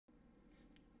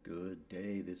Good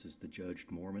day. This is the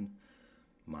Judged Mormon.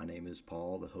 My name is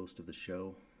Paul, the host of the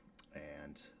show,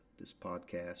 and this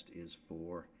podcast is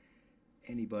for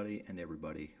anybody and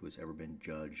everybody who has ever been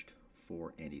judged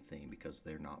for anything because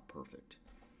they're not perfect.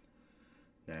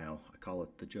 Now, I call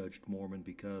it the Judged Mormon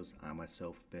because I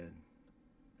myself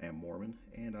am Mormon,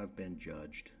 and I've been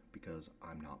judged because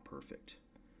I'm not perfect.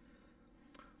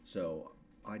 So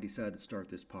I decided to start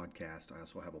this podcast. I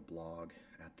also have a blog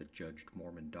at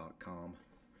thejudgedmormon.com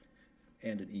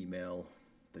and an email,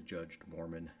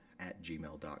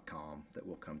 thejudgedmormon@gmail.com, that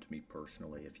will come to me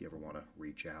personally if you ever want to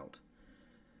reach out.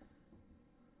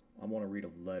 I want to read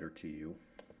a letter to you,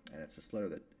 and it's this letter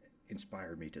that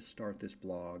inspired me to start this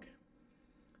blog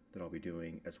that I'll be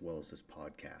doing as well as this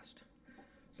podcast.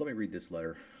 So let me read this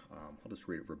letter. I'll just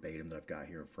read it verbatim that I've got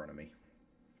here in front of me.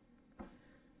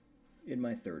 In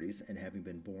my 30s, and having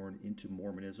been born into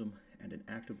Mormonism and an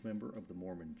active member of the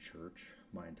Mormon Church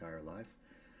my entire life,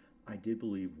 I did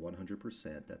believe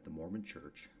 100% that the Mormon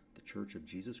Church, the Church of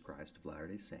Jesus Christ of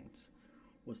Latter-day Saints,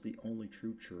 was the only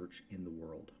true church in the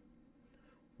world.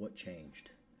 What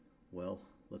changed? Well,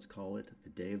 let's call it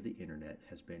the day of the internet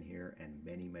has been here, and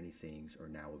many, many things are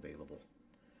now available.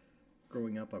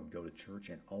 Growing up, I would go to church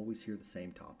and always hear the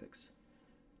same topics.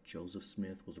 Joseph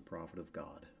Smith was a prophet of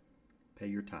God. Pay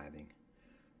your tithing.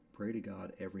 Pray to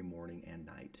God every morning and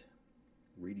night.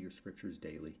 Read your scriptures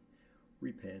daily.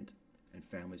 Repent, and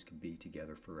families can be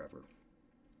together forever.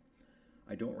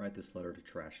 I don't write this letter to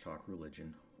trash talk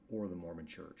religion or the Mormon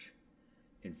Church.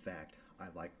 In fact, I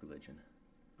like religion.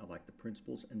 I like the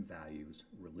principles and values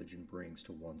religion brings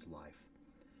to one's life,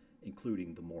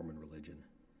 including the Mormon religion.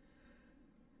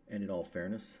 And in all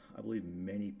fairness, I believe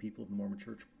many people of the Mormon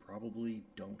Church probably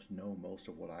don't know most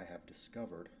of what I have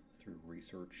discovered through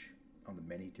research on the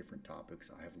many different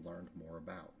topics I have learned more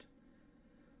about.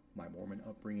 My Mormon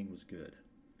upbringing was good.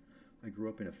 I grew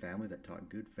up in a family that taught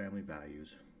good family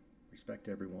values: respect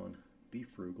everyone, be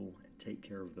frugal, and take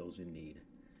care of those in need.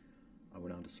 I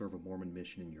went on to serve a Mormon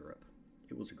mission in Europe.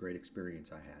 It was a great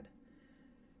experience I had.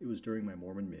 It was during my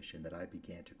Mormon mission that I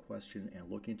began to question and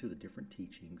look into the different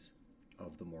teachings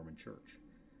of the Mormon Church.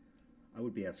 I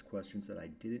would be asked questions that I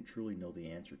didn't truly know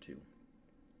the answer to.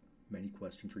 Many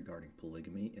questions regarding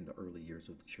polygamy in the early years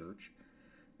of the church,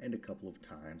 and a couple of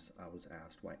times I was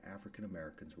asked why African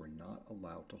Americans were not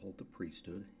allowed to hold the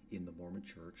priesthood in the Mormon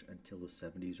Church until the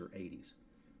 70s or 80s.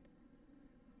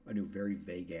 I knew very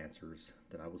vague answers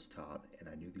that I was taught, and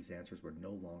I knew these answers were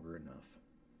no longer enough.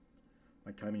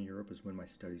 My time in Europe is when my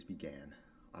studies began.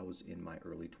 I was in my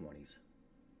early 20s.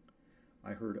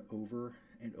 I heard over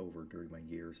and over during my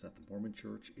years that the Mormon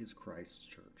Church is Christ's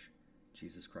church.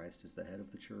 Jesus Christ is the head of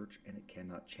the church, and it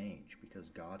cannot change because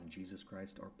God and Jesus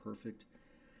Christ are perfect,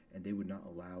 and they would not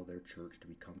allow their church to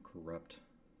become corrupt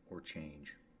or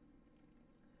change.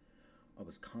 I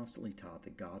was constantly taught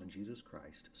that God and Jesus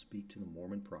Christ speak to the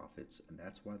Mormon prophets, and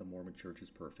that's why the Mormon Church is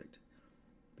perfect,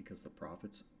 because the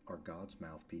prophets are God's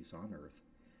mouthpiece on earth,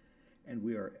 and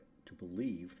we are to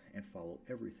believe and follow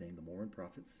everything the Mormon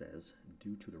prophet says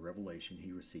due to the revelation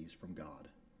he receives from God.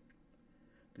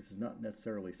 This is not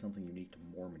necessarily something unique to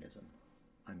Mormonism.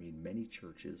 I mean, many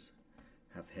churches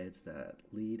have heads that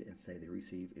lead and say they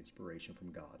receive inspiration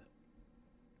from God.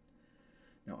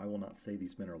 Now, I will not say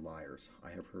these men are liars.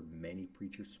 I have heard many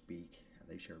preachers speak, and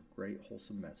they share great,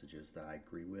 wholesome messages that I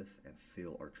agree with and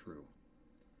feel are true.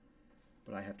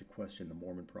 But I have to question the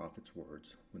Mormon prophets'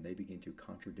 words when they begin to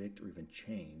contradict or even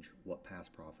change what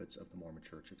past prophets of the Mormon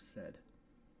Church have said.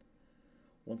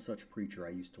 One such preacher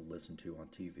I used to listen to on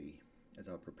TV as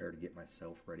I would prepare to get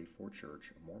myself ready for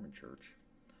church, a Mormon church.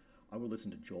 I would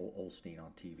listen to Joel Osteen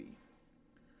on TV.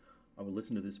 I would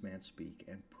listen to this man speak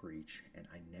and preach, and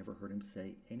I never heard him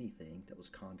say anything that was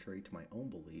contrary to my own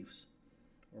beliefs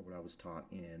or what I was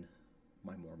taught in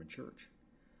my Mormon church.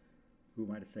 Who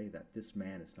am I to say that this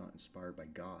man is not inspired by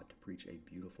God to preach a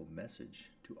beautiful message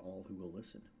to all who will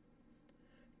listen?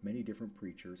 Many different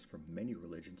preachers from many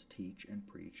religions teach and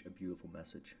preach a beautiful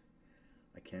message.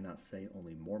 I cannot say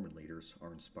only Mormon leaders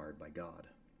are inspired by God.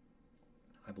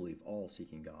 I believe all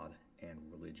seeking God and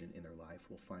religion in their life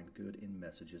will find good in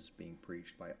messages being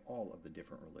preached by all of the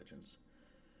different religions.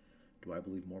 Do I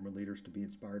believe Mormon leaders to be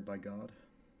inspired by God?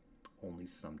 Only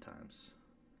sometimes.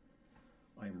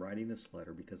 I am writing this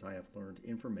letter because I have learned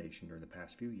information during the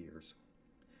past few years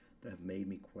that have made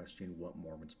me question what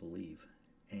Mormons believe,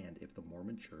 and if the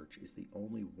Mormon Church is the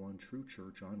only one true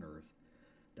church on earth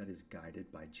that is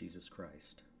guided by Jesus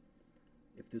Christ.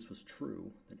 If this was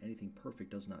true, then anything perfect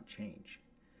does not change.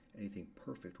 Anything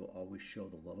perfect will always show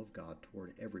the love of God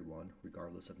toward everyone,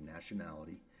 regardless of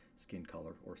nationality, skin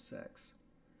color, or sex.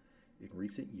 In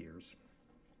recent years,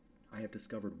 I have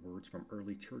discovered words from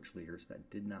early church leaders that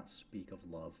did not speak of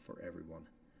love for everyone.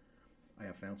 I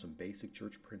have found some basic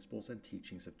church principles and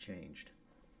teachings have changed.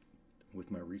 With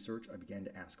my research, I began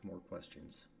to ask more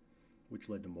questions, which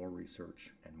led to more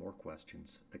research and more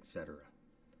questions, etc.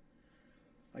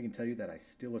 I can tell you that I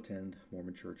still attend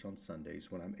Mormon church on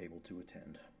Sundays when I'm able to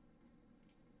attend.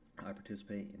 I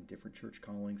participate in different church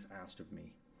callings asked of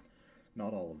me.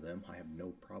 Not all of them. I have no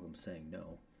problem saying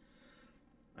no.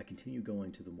 I continue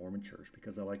going to the Mormon church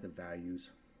because I like the values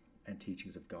and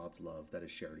teachings of God's love that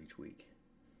is shared each week.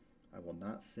 I will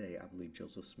not say I believe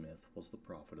Joseph Smith was the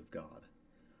prophet of God.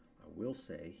 I will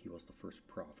say he was the first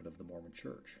prophet of the Mormon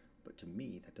church, but to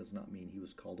me that does not mean he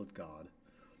was called of God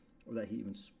or that he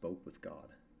even spoke with God.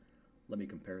 Let me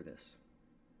compare this.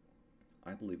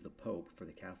 I believe the Pope for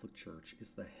the Catholic Church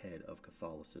is the head of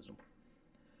Catholicism.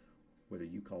 Whether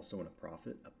you call someone a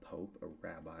prophet, a pope, a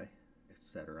rabbi,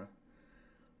 etc.,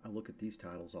 I look at these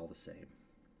titles all the same.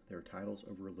 They are titles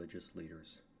of religious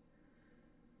leaders.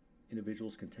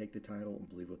 Individuals can take the title and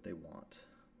believe what they want.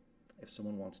 If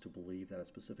someone wants to believe that a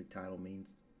specific title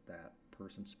means that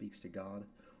person speaks to God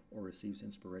or receives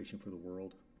inspiration for the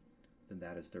world, then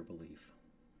that is their belief.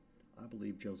 I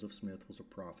believe Joseph Smith was a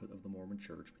prophet of the Mormon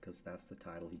church because that's the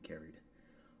title he carried.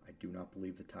 I do not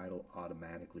believe the title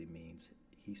automatically means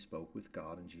he spoke with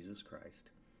God and Jesus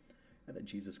Christ, and that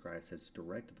Jesus Christ has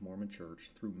directed the Mormon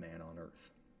church through man on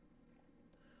earth.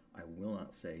 I will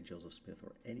not say Joseph Smith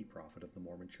or any prophet of the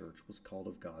Mormon church was called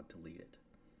of God to lead it.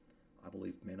 I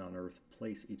believe men on earth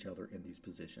place each other in these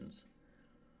positions.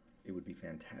 It would be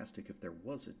fantastic if there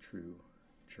was a true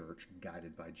church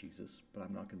guided by Jesus, but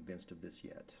I'm not convinced of this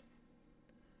yet.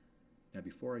 Now,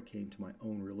 before I came to my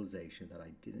own realization that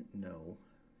I didn't know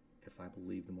if I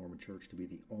believed the Mormon church to be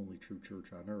the only true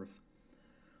church on earth,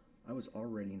 I was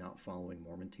already not following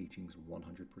Mormon teachings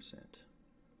 100%.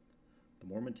 The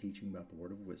Mormon teaching about the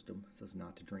word of wisdom says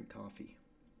not to drink coffee.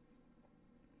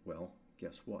 Well,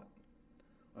 guess what?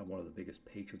 I'm one of the biggest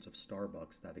patrons of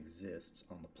Starbucks that exists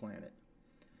on the planet.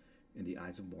 In the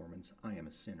eyes of Mormons, I am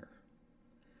a sinner.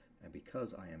 And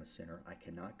because I am a sinner, I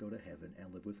cannot go to heaven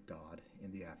and live with God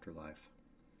in the afterlife.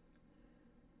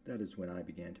 That is when I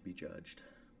began to be judged.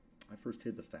 I first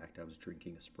hid the fact I was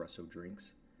drinking espresso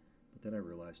drinks, but then I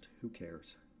realized, who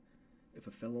cares? If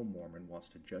a fellow Mormon wants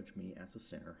to judge me as a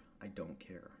sinner, I don't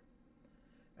care.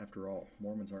 After all,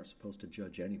 Mormons aren't supposed to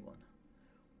judge anyone.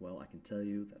 Well, I can tell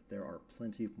you that there are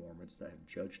plenty of Mormons that have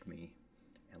judged me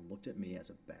and looked at me as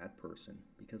a bad person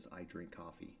because I drink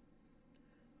coffee.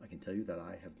 I can tell you that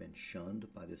I have been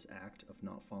shunned by this act of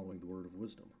not following the word of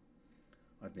wisdom.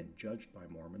 I've been judged by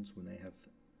Mormons when they have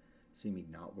seen me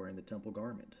not wearing the temple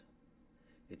garment.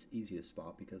 It's easy to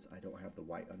spot because I don't have the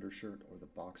white undershirt or the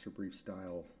boxer brief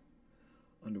style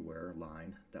underwear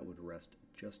line that would rest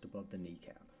just above the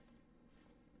kneecap.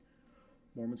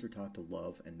 Mormons are taught to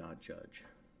love and not judge.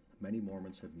 Many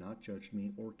Mormons have not judged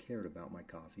me or cared about my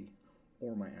coffee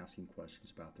or my asking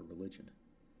questions about their religion.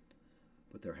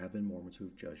 But there have been Mormons who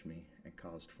have judged me and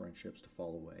caused friendships to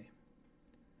fall away.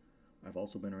 I've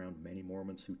also been around many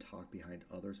Mormons who talk behind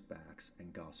others' backs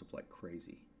and gossip like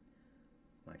crazy.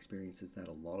 My experience is that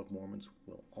a lot of Mormons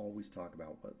will always talk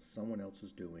about what someone else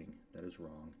is doing that is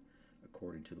wrong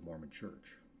according to the Mormon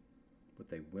church, but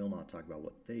they will not talk about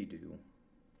what they do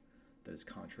that is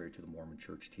contrary to the Mormon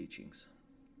church teachings.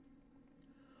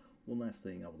 One last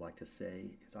thing I would like to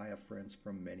say is I have friends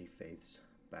from many faiths,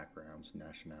 backgrounds,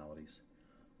 nationalities.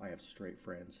 I have straight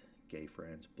friends, gay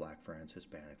friends, black friends,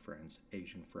 Hispanic friends,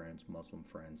 Asian friends, Muslim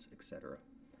friends, etc.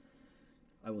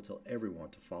 I will tell everyone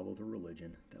to follow the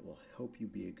religion that will help you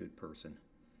be a good person.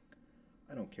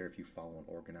 I don't care if you follow an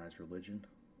organized religion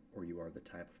or you are the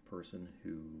type of person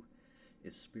who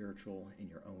is spiritual in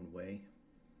your own way.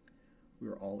 We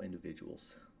are all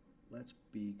individuals. Let's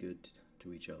be good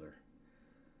to each other.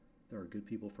 There are good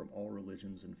people from all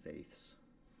religions and faiths.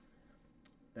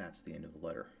 That's the end of the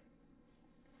letter.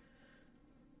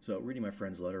 So, reading my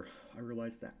friend's letter, I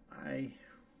realized that I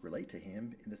relate to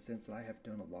him in the sense that I have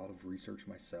done a lot of research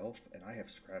myself, and I have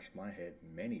scratched my head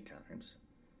many times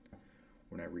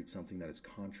when I read something that is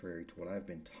contrary to what I've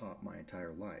been taught my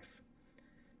entire life,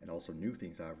 and also new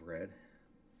things I've read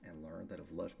and learned that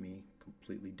have left me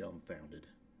completely dumbfounded.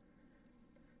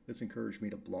 This encouraged me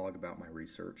to blog about my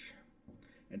research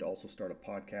and also start a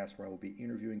podcast where I will be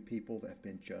interviewing people that have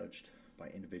been judged by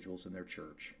individuals in their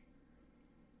church.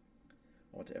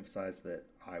 I want to emphasize that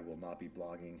I will not be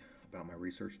blogging about my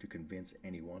research to convince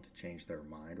anyone to change their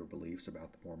mind or beliefs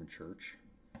about the Mormon Church.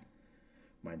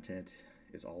 My intent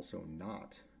is also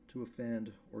not to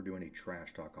offend or do any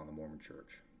trash talk on the Mormon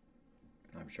Church.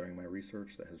 I'm sharing my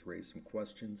research that has raised some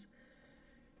questions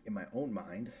in my own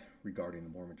mind regarding the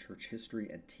Mormon Church history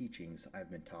and teachings I've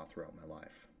been taught throughout my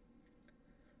life.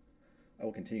 I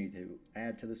will continue to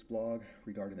add to this blog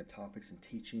regarding the topics and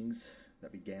teachings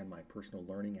that began my personal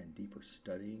learning and deeper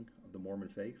studying of the Mormon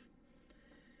faith,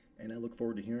 and I look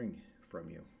forward to hearing from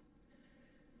you.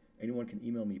 Anyone can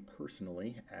email me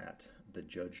personally at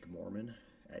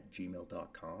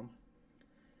thejudgedmormon@gmail.com.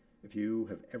 If you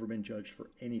have ever been judged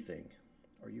for anything,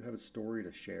 or you have a story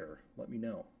to share, let me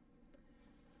know.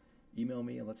 Email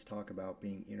me and let's talk about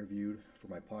being interviewed for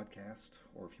my podcast,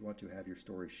 or if you want to have your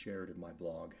story shared in my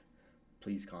blog,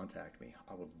 please contact me.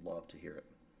 I would love to hear it.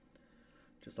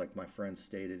 Just like my friend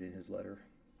stated in his letter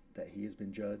that he has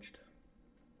been judged,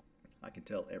 I can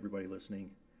tell everybody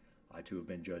listening, I too have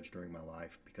been judged during my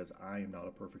life because I am not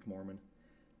a perfect Mormon,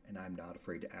 and I'm not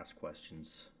afraid to ask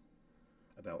questions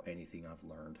about anything I've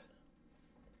learned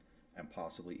and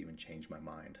possibly even change my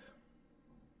mind.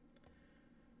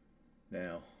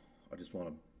 Now, I just want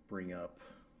to bring up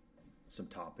some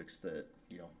topics that,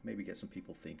 maybe get some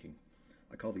people thinking.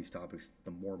 I call these topics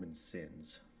the Mormon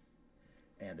sins.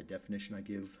 And the definition I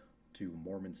give to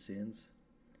Mormon sins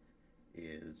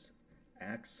is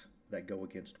acts that go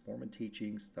against Mormon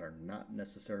teachings that are not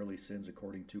necessarily sins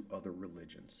according to other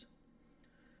religions.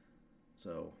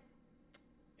 So,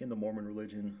 in the Mormon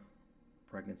religion,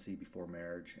 pregnancy before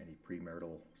marriage, any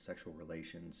premarital sexual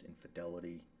relations,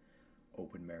 infidelity,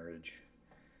 open marriage,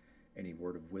 any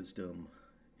word of wisdom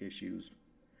issues.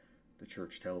 The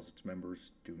church tells its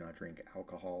members, do not drink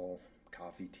alcohol,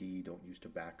 coffee, tea, don't use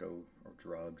tobacco or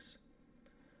drugs.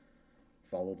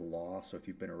 Follow the law. So if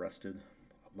you've been arrested,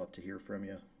 I'd love to hear from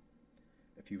you.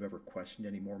 If you've ever questioned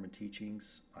any Mormon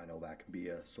teachings, I know that can be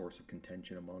a source of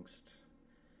contention amongst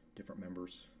different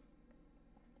members.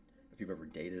 If you've ever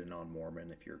dated a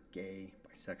non-Mormon, if you're gay,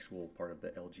 bisexual, part of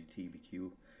the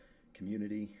LGBTQ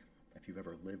community, if you've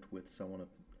ever lived with someone of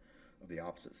the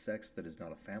opposite sex that is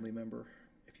not a family member,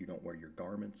 if you don't wear your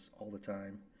garments all the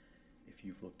time, if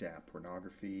you've looked at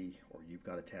pornography, or you've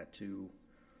got a tattoo,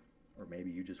 or maybe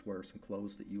you just wear some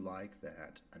clothes that you like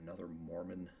that another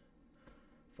Mormon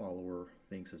follower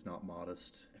thinks is not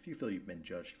modest, if you feel you've been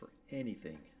judged for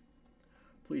anything,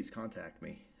 please contact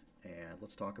me and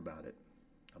let's talk about it.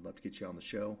 I'd love to get you on the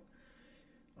show,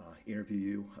 interview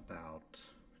you about,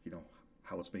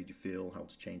 how it's made you feel, how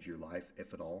it's changed your life,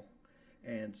 if at all,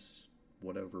 and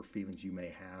whatever feelings you may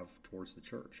have towards the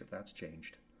church, if that's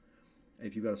changed. And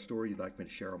if you've got a story you'd like me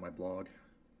to share on my blog,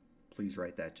 please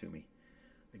write that to me.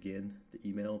 Again, the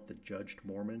email,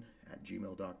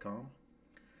 thejudgedmormon@gmail.com.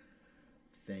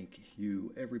 Thank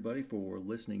you, everybody, for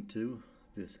listening to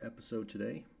this episode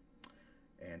today,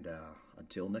 and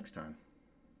until next time.